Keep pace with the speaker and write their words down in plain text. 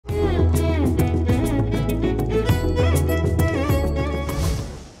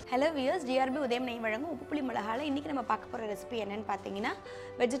Hello viewers, DRB உதயம் நெய் வழங்கும் உப்பு புளி மிளகால இன்னைக்கு நம்ம பார்க்க போற ரெசிபி என்னன்னு பாத்தீங்கன்னா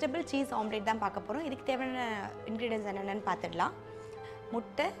வெஜிடபிள் சீஸ் ஆம்லெட் தான் பார்க்க போறோம். இதுக்கு தேவையான இன்கிரிடியன்ட்ஸ் என்னென்னன்னு பார்த்துடலாம்.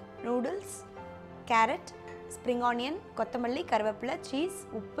 முட்டை, நூடுல்ஸ், கேரட், ஸ்ப்ரிங் ஆனியன், கொத்தமல்லி, கறிவேப்பிலை, சீஸ்,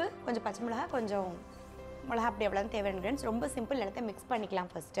 உப்பு, கொஞ்சம் பச்சை மிளகாய், கொஞ்சம் மிளகாய் அப்படி அவ்வளவு தேவையான இன்கிரிடியன்ட்ஸ். ரொம்ப சிம்பிள், எல்லாத்தையும் மிக்ஸ்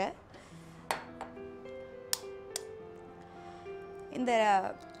பண்ணிக்கலாம் ஃபர்ஸ்ட். இந்த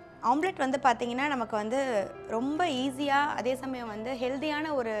ஆம்லெட் வந்து பார்த்தீங்கன்னா நமக்கு வந்து ரொம்ப ஈஸியாக அதே சமயம் வந்து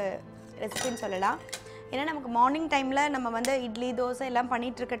ஹெல்த்தியான ஒரு ரெசிபின்னு சொல்லலாம். ஏன்னா நமக்கு மார்னிங் டைமில் நம்ம வந்து இட்லி தோசை எல்லாம்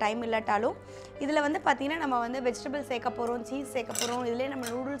பண்ணிகிட்ருக்க டைம் இல்லாட்டாலும் இதில் வந்து பார்த்திங்கன்னா நம்ம வந்து வெஜிடபிள் சேர்க்க போகிறோம், சீஸ் சேர்க்க போகிறோம், இதிலே நம்ம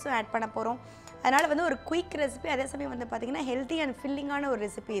நூடுல்ஸும் ஆட் பண்ண போகிறோம். அதனால் வந்து ஒரு குயிக் ரெசிபி, அதே சமயம் வந்து பார்த்திங்கன்னா ஹெல்த்தி அண்ட் ஃபில்லிங்கான ஒரு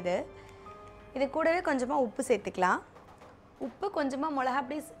ரெசிபி இது. இது கூடவே கொஞ்சமாக உப்பு சேர்த்துக்கலாம். உப்பு கொஞ்சமாக மிளகா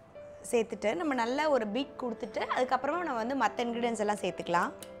அப்படி சேர்த்துட்டு நம்ம நல்லா ஒரு பீட் கொடுத்துட்டு அதுக்கப்புறமா நம்ம வந்து மற்ற இன்க்ரீடியன்ஸ் எல்லாம்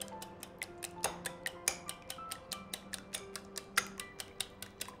சேர்த்துக்கலாம்.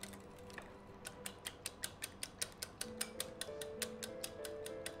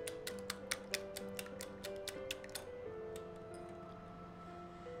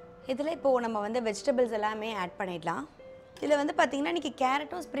 இதில் இப்போது நம்ம வந்து வெஜிடபிள்ஸ் எல்லாமே ஆட் பண்ணிடலாம். இதில் வந்து பார்த்திங்கன்னா இன்றைக்கி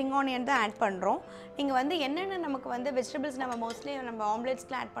கேரட்டும் ஸ்ப்ரிங் ஆனியன் தான் ஆட் பண்ணுறோம். நீங்கள் வந்து என்னென்ன நமக்கு வந்து வெஜிடபிள்ஸ் நம்ம மோஸ்ட்லி நம்ம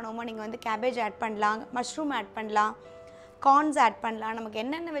ஆம்லெட்ஸ்லாம் ஆட் பண்ணுவோமோ, நீங்கள் வந்து கேபேஜ் ஆட் பண்ணலாம், மஷ்ரூம் ஆட் பண்ணலாம், கார்ன்ஸ் ஆட் பண்ணலாம். நமக்கு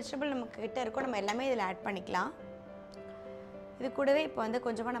என்னென்ன வெஜிடபிள் நமக்கு கிட்ட இருக்கோ நம்ம எல்லாமே இதில் ஆட் பண்ணிக்கலாம். இது கூடவே இப்போ வந்து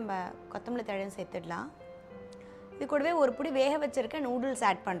கொஞ்சமாக நம்ம கொத்தமல்லி தழையும் சேர்த்துடலாம். இது கூடவே ஒரு பிடி வேக வச்சுருக்க நூடுல்ஸ்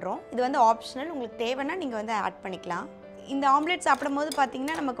ஆட் பண்ணுறோம். இது வந்து ஆப்ஷனல், உங்களுக்கு தேவைன்னா நீங்கள் வந்து ஆட் பண்ணிக்கலாம். இந்த ஆம்லெட் சாப்பிடும் போது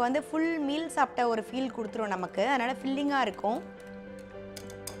பார்த்திங்கன்னா நமக்கு வந்து ஃபுல் மீல் சாப்பிட்ட ஒரு ஃபீல் கொடுத்துரும் நமக்கு, அதனால் ஃபில்லிங்காக இருக்கும்.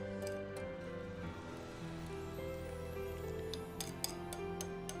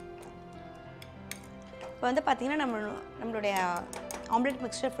 இப்போ வந்து பார்த்திங்கன்னா நம்மளுடைய ஆம்லெட்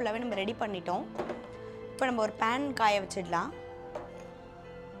மிக்சர் ஃபுல்லாகவே நம்ம ரெடி பண்ணிட்டோம். இப்போ நம்ம ஒரு பேன் காய வச்சிடலாம்.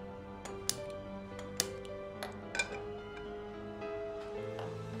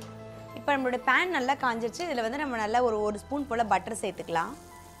 இப்போ நம்மளோட பேன் நல்லா காஞ்சிருச்சு. இதில் வந்து நம்ம நல்லா ஒரு ஸ்பூன் போல் பட்டர் சேர்த்துக்கலாம்.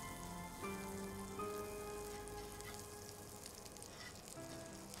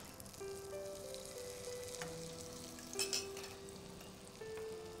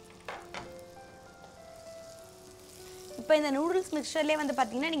 இப்போ இந்த நூடுல்ஸ் மிக்சர்லேயே வந்து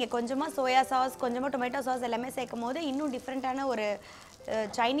பார்த்திங்கன்னா நீங்கள் கொஞ்சமாக சோயா சாஸ், கொஞ்சமாக டொமேட்டோ சாஸ் எல்லாமே சேர்க்கும் போது இன்னும் டிஃப்ரெண்ட்டான ஒரு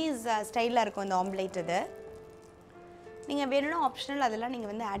சைனீஸ் ஸ்டைலில் இருக்கும் இந்த ஆம்லேட். இது நீங்கள் வேணும்னா ஆப்ஷனல், அதெல்லாம் நீங்கள்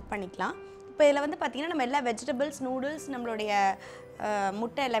வந்து ஆட் பண்ணிக்கலாம். இப்போ இதில் வந்து பார்த்திங்கன்னா நம்ம எல்லா வெஜிடபிள்ஸ், நூடுல்ஸ், நம்மளுடைய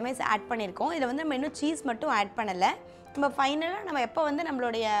முட்டை எல்லாமே ஆட் பண்ணியிருக்கோம். இதில் வந்து நம்ம இன்னும் சீஸ் மட்டும் ஆட் பண்ணலை. நம்ம ஃபைனலாக நம்ம எப்போ வந்து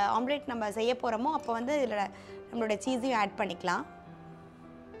நம்மளுடைய ஆம்லேட் நம்ம செய்ய போகிறோமோ அப்போ வந்து இதில் நம்மளுடைய சீஸையும் ஆட் பண்ணிக்கலாம்.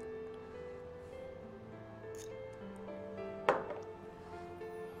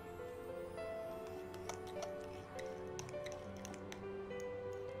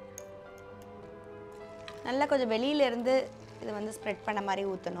 நல்லா கொஞ்சம் வெளியிலேருந்து இதை வந்து ஸ்ப்ரெட் பண்ண மாதிரி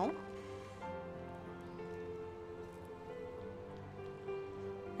ஊற்றணும்.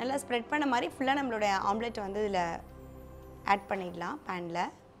 நல்லா ஸ்ப்ரெட் பண்ண மாதிரி ஃபுல்லாக நம்மளுடைய ஆம்லெட் வந்து இதில் ஆட் பண்ணிடலாம் பேனில்.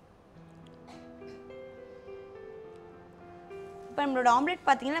 இப்போ நம்மளோட ஆம்லெட்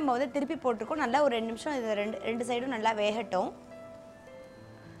பார்த்திங்கன்னா நம்ம வந்து திருப்பி போட்டிருக்கோம். நல்லா ஒரு 2 நிமிஷம் இது ரெண்டு சைடும் நல்லா வேகட்டும்.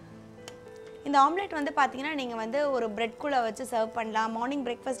 இந்த ஆம்லெட் வந்து பார்த்திங்கன்னா நீங்கள் வந்து ஒரு ப்ரெட்குள்ளே வச்சு சர்வ் பண்ணலாம், மார்னிங்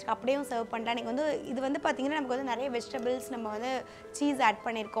பிரேக்ஃபாஸ்ட்டுக்கு அப்படியும் சர்வ் பண்ணலாம். நீங்கள் வந்து இது வந்து பார்த்திங்கன்னா நமக்கு வந்து நிறைய வெஜிடபிள்ஸ், நம்ம வந்து சீஸ் ஆட்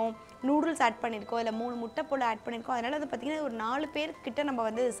பண்ணியிருக்கோம், நூடுல்ஸ் ஆட் பண்ணியிருக்கோம், இல்லை 3 முட்டை போல் ஆட் பண்ணியிருக்கோம். அதனால் வந்து பார்த்திங்கன்னா ஒரு 4 பேர்கிட்ட நம்ம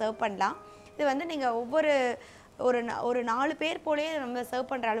வந்து சர்வ் பண்ணலாம். இது வந்து நீங்கள் ஒரு 4 பேர் போலேயே நம்ம சர்வ்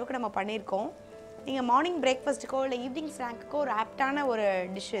பண்ணுற அளவுக்கு நம்ம பண்ணியிருக்கோம். நீங்கள் மார்னிங் பிரேக்ஃபாஸ்ட்டுக்கோ இல்லை ஈவினிங் ஸ்நாக்குக்கோ ஒரு ஆப்டான ஒரு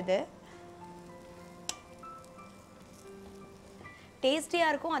டிஷ் இது.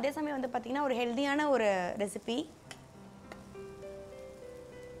 டேஸ்டியாக இருக்கும், அதே சமயம் வந்து பார்த்திங்கன்னா ஒரு ஹெல்த்தியான ஒரு ரெசிபி.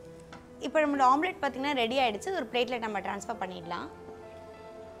 இப்போ நம்மளோட ஆம்லெட் பார்த்திங்கன்னா ரெடி ஆகிடுச்சு. ஒரு பிளேட்டில் நம்ம ட்ரான்ஸ்ஃபர் பண்ணிடலாம்.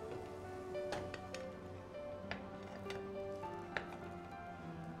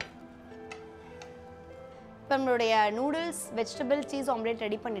 இப்போ நம்மளுடைய noodles, vegetable cheese omelette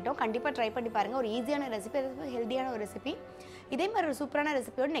ready பண்ணிட்டோம். கண்டிப்பாக ட்ரை பண்ணி பாருங்கள். ஒரு ஈஸியான ரெசிபி, ஹெல்த்தியான ஒரு ரெசிபி. இதே மாதிரி ஒரு சூப்பரான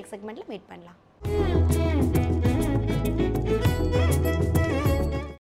ரெசிபியோடு நெக்ஸ்ட் செக்மெண்ட்டில் மீட் பண்ணலாம்.